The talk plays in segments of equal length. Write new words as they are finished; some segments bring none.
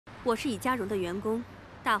我是以嘉荣的员工，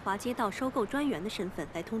大华街道收购专员的身份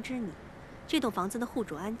来通知你，这栋房子的户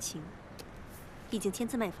主安晴已经签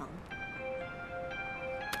字卖房了。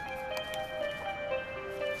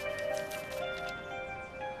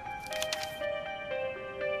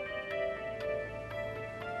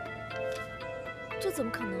这怎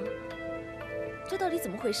么可能？这到底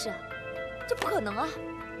怎么回事啊？这不可能啊！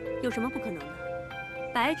有什么不可能的？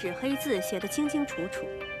白纸黑字写得清清楚楚，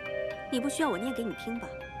你不需要我念给你听吧？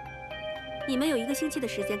你们有1个星期的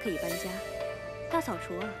时间可以搬家。大扫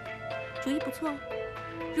除啊，主意不错哦。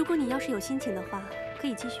如果你要是有心情的话，可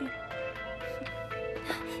以继续。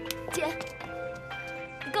姐，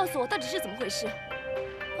你告诉我到底是怎么回事？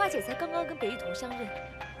花姐才刚刚跟北玉彤相认，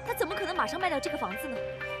她怎么可能马上卖掉这个房子呢？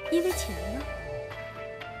因为钱呢。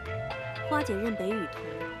花姐认北雨桐，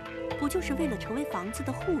不就是为了成为房子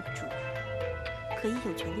的户主，可以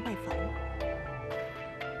有权利卖房？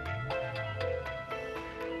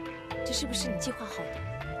这是不是你计划好的？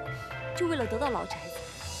就为了得到老宅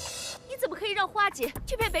子？你怎么可以让花姐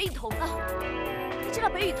去骗北雨桐呢？你知道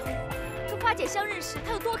北雨桐跟花姐相认时，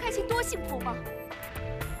她有多开心、多幸福吗？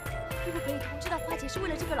如果北雨桐知道花姐是为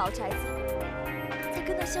了这个老宅子才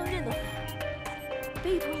跟她相认的话，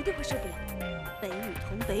北雨桐一定会受不了。北雨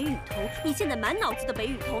桐，北雨桐，你现在满脑子的北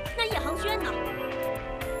雨桐，那叶航轩呢？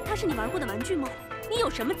他是你玩过的玩具吗？你有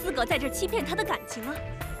什么资格在这欺骗他的感情啊？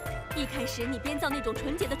一开始你编造那种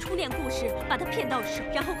纯洁的初恋故事，把他骗到手，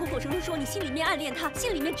然后口口声声说你心里面暗恋他，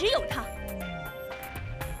心里面只有他。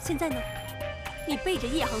现在呢，你背着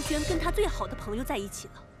叶航轩跟他最好的朋友在一起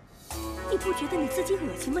了，你不觉得你自己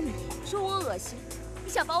恶心吗？你说我恶心？你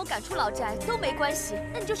想把我赶出老宅都没关系，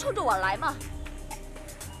那你就冲着我来嘛！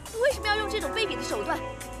你为什么要用这种卑鄙的手段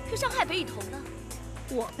去伤害北雨桐呢？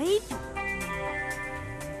我卑鄙？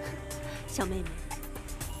小妹妹，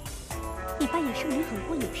你扮演圣女很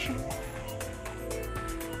过瘾是吗？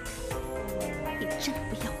你真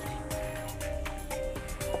不要脸！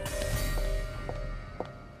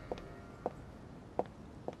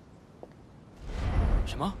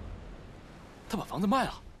什么？他把房子卖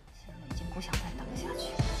了？现在已经不想再等下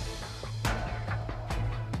去了。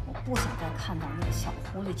我不想再看到那个小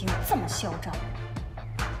狐狸精这么嚣张。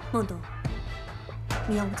孟董，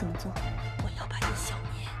你要我怎么做？我要把易小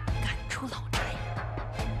年赶出老宅。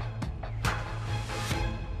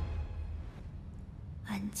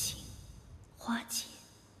安晴、花姐，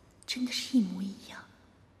真的是一模一样。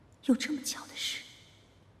有这么巧的事？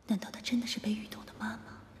难道她真的是北雨桐的妈妈？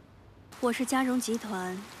我是嘉荣集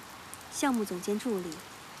团项目总监助理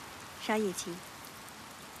沙叶青。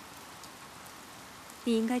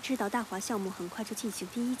你应该知道，大华项目很快就进行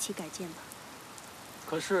第1期改建吧？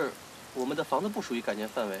可是，我们的房子不属于改建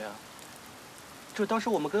范围啊。这当时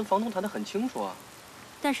我们跟房东谈得很清楚啊。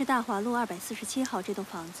但是大华路247号这栋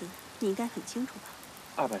房子，你应该很清楚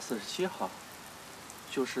吧？247号，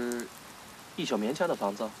就是易小棉家的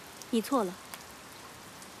房子。你错了，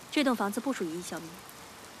这栋房子不属于易小棉，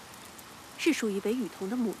是属于北雨桐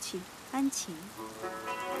的母亲安晴。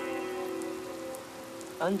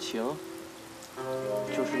安晴，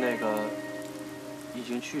就是那个已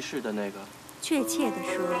经去世的那个。确切的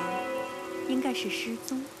说，应该是失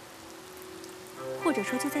踪，或者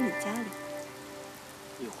说就在你家里。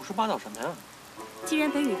你胡说八道什么呀？既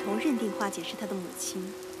然北雨桐认定花姐是她的母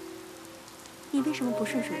亲，你为什么不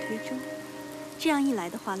顺水推舟？这样一来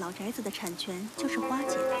的话，老宅子的产权就是花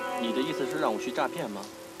姐的。你的意思是让我去诈骗吗？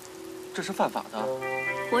这是犯法的。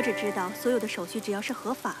我只知道，所有的手续只要是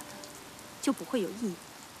合法的，就不会有异议。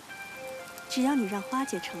只要你让花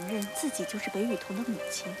姐承认自己就是北雨桐的母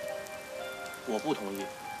亲。我不同意，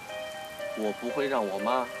我不会让我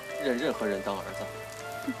妈认任何人当儿子。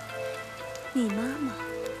你妈妈？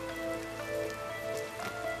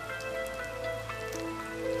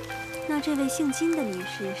那这位姓金的女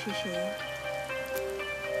士是谁呀？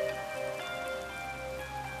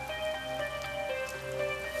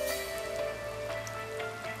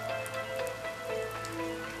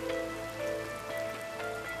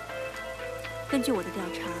根据我的调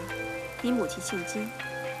查，你母亲姓金，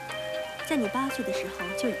在你8岁的时候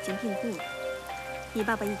就已经病故了。你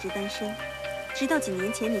爸爸一直单身，直到几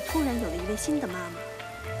年前你突然有了一位新的妈妈，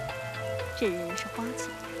这人是花姐。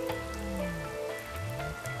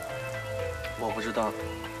我不知道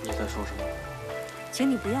你在说什么，请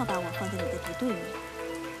你不要把我放在你的敌对面。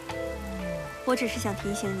我只是想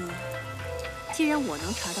提醒你，既然我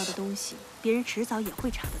能查到的东西，别人迟早也会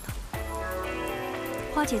查得到。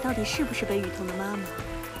花姐到底是不是北雨桐的妈妈，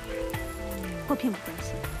我并不关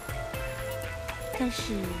心。但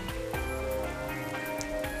是，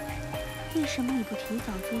为什么你不提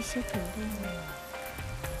早做一些准备呢？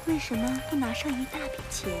为什么不拿上一大笔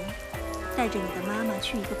钱，带着你的妈妈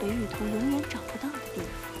去一个北雨桐永远找不到的地方，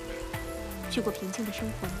去过平静的生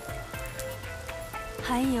活呢？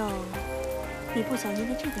还有，你不想因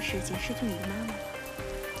为这个事情失去你的妈妈吗？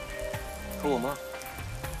可我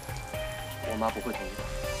妈不会同意的。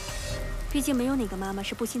毕竟没有哪个妈妈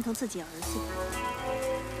是不心疼自己儿子的。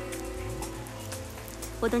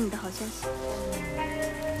我等你的好消息。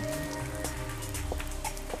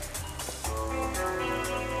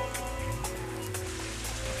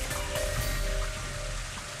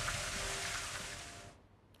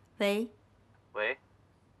喂。喂，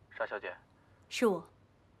沙小姐。是我。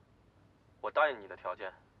我答应你的条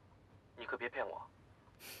件，你可别骗我。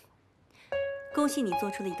恭喜你做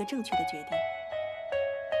出了一个正确的决定。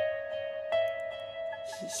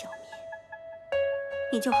易小棉，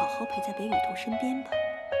你就好好陪在北雨桐身边吧。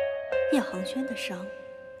叶航轩的伤，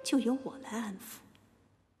就由我来安抚。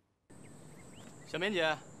小棉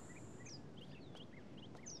姐。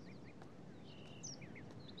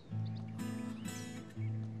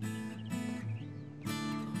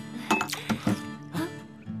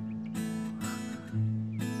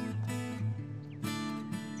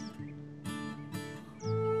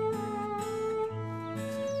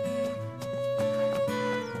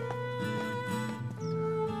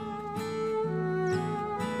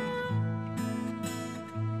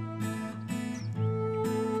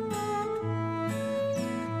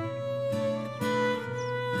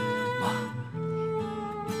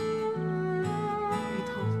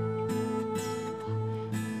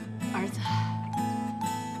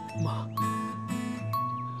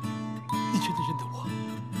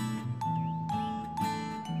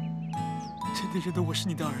认得我是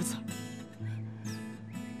你的儿子，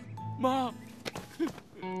妈，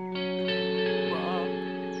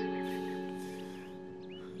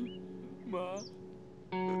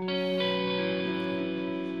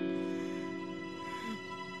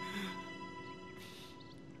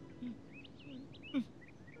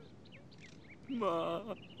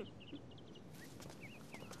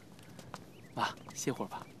妈，歇会儿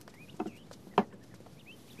吧。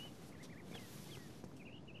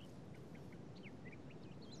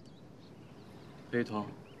北雨桐，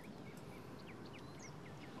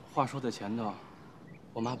话说在前头，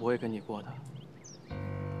我妈不会跟你过的，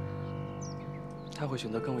她会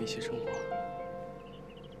选择跟我一起生活。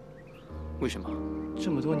为什么？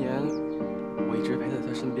这么多年，我一直陪在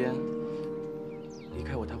她身边，离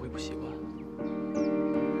开我她会不习惯。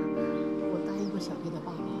我答应过小弟的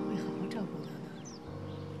爸爸会好好照顾他的，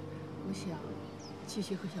我想继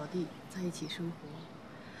续和小弟在一起生活，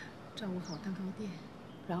照顾好蛋糕店，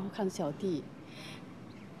然后看小弟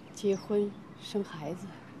结婚生孩子，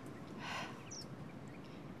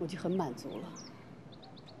我就很满足了。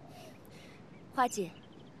花姐，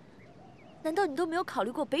难道你都没有考虑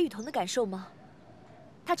过北雨桐的感受吗？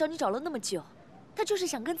他找你找了那么久，他就是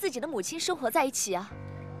想跟自己的母亲生活在一起啊。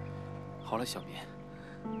好了，小棉，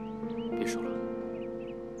别说了。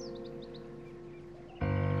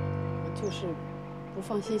我就是不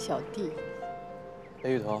放心小弟。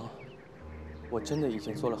北雨桐，我真的已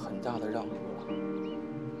经做了很大的让步了。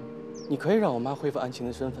你可以让我妈恢复安晴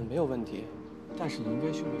的身份，没有问题，但是你应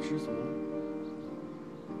该胸有知足。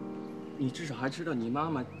你至少还知道你妈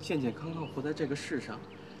妈健健康康活在这个世上，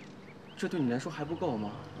这对你来说还不够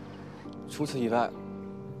吗？除此以外，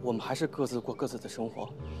我们还是各自过各自的生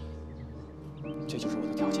活，这就是我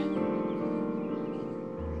的条件。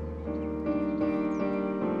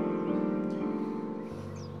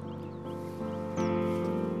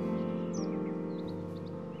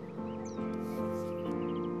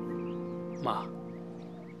妈，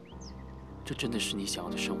这真的是你想要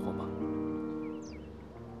的生活吗？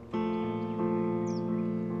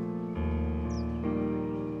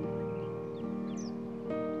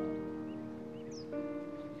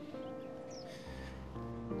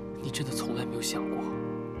你真的从来没有想过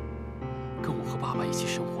跟我和爸爸一起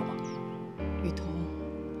生活吗？雨桐，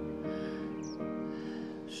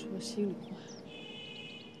说心里话，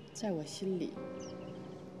在我心里，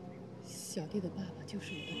小弟的爸爸就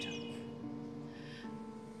是我的丈夫。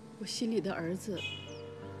我心里的儿子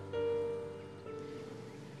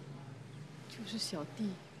就是小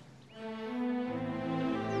弟。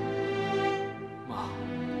妈，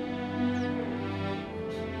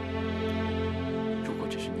如果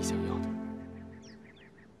这是你想要的，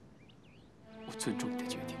我尊重你的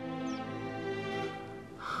决定。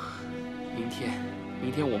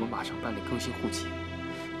明天我们马上办理更新户籍，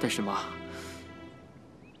但是妈，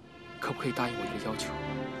可不可以答应我一个要求？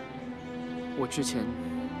我之前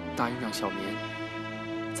答应让小棉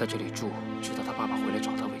在这里住，直到他爸爸回来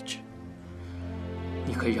找他为止。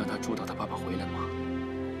你可以让他住到他爸爸回来吗？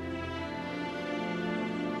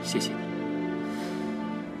谢谢你。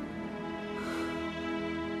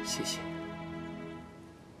谢谢。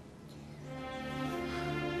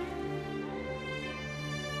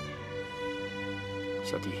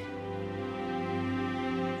小弟，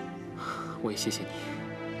我也谢谢你。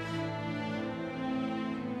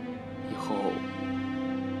以后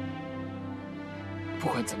不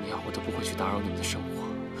管怎么样，我都不会去打扰你们的生活。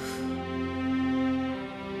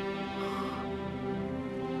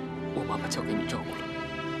我妈妈交给你照顾了。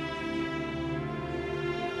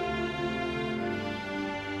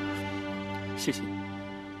谢谢你。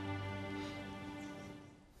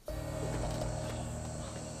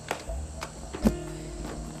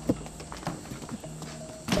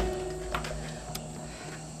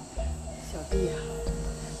小弟呀，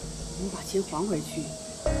你把钱还回去，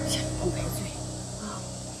向雨桐赔罪啊！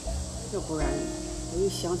要不然我一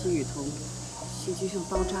想起雨桐，心就像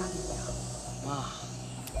刀扎的一样。妈，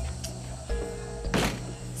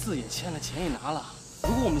字也签了，钱也拿了。如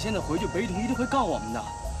果我们现在回去，北雨桐一定会告我们的，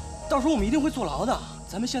到时候我们一定会坐牢的。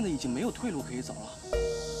咱们现在已经没有退路可以走了。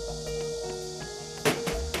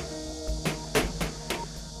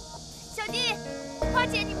小弟，花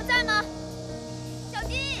姐，你们在吗？小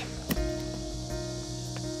弟，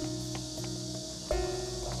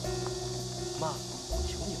妈，我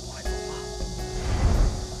求你了，快走吧。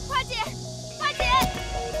花姐，花姐，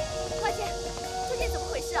花姐，究竟怎么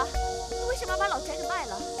回事啊？你为什么要把老宅给卖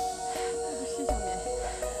了？对不起，小棉。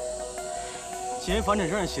结缘房产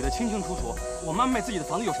证上写的清清楚楚，我妈卖自己的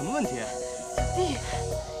房子有什么问题？小弟，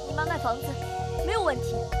你妈卖房子没有问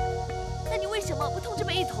题，那你为什么不通知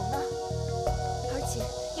北雨桐呢？而且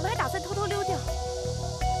你们还打算偷偷溜掉。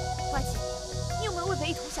花姐，你有没有为北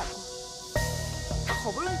雨桐想过？她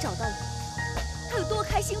好不容易找到你，她有多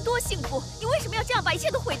开心多幸福，你为什么要这样把一切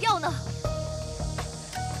都毁掉呢？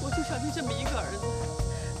我就小弟这么一个儿子，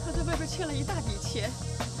他在外边欠了一大笔钱，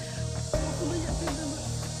我不能眼睁睁的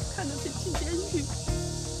看着他进监狱。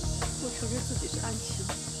我承认自己是安琪，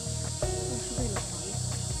都是为了房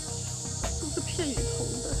子，都是骗雨桐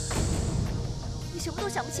的。你什么都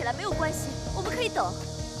想不起来没有关系，我们可以等。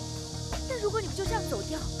但如果你们就这样走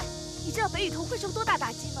掉，你知道北雨桐会受多大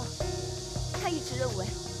打击吗？他一直认为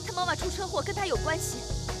他妈妈出车祸跟他有关系，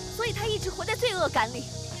所以他一直活在罪恶感里，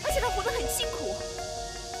而且他活得很辛苦。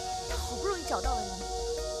他好不容易找到了你，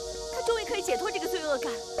他终于可以解脱这个罪恶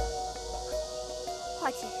感。花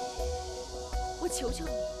姐，我求求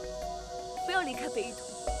你，不要离开北雨桐，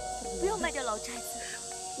不要卖掉老宅子。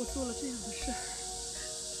我做了这样的事儿，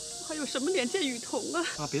我还有什么脸见雨桐啊？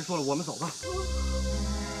妈，别说了，我们走吧。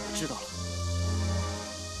我知道了，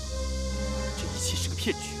这一切是个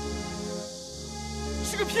骗局，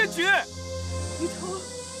是个骗局。雨桐，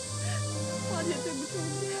花姐对不住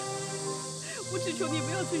你，我只求你不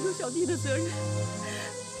要追究小弟的责任，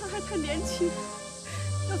他还太年轻，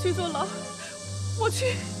要去坐牢，我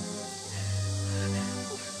去。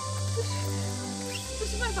这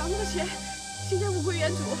是卖房子的钱，今天物归原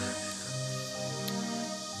主。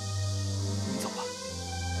你走吧，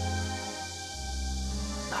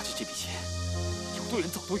拿着这笔钱，有多远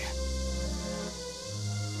走多远。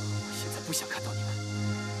我现在不想看到你们，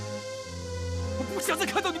我不想再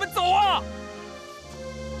看到你们走啊！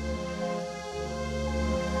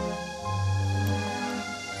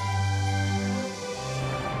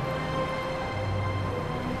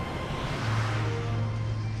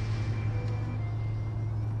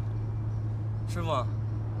师傅，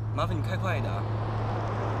麻烦你开快一点。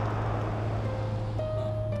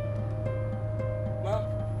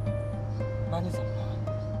妈，你怎么了？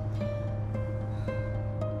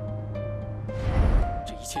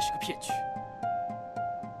这一切是个骗局，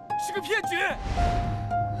是个骗局！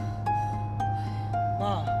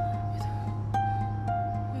妈。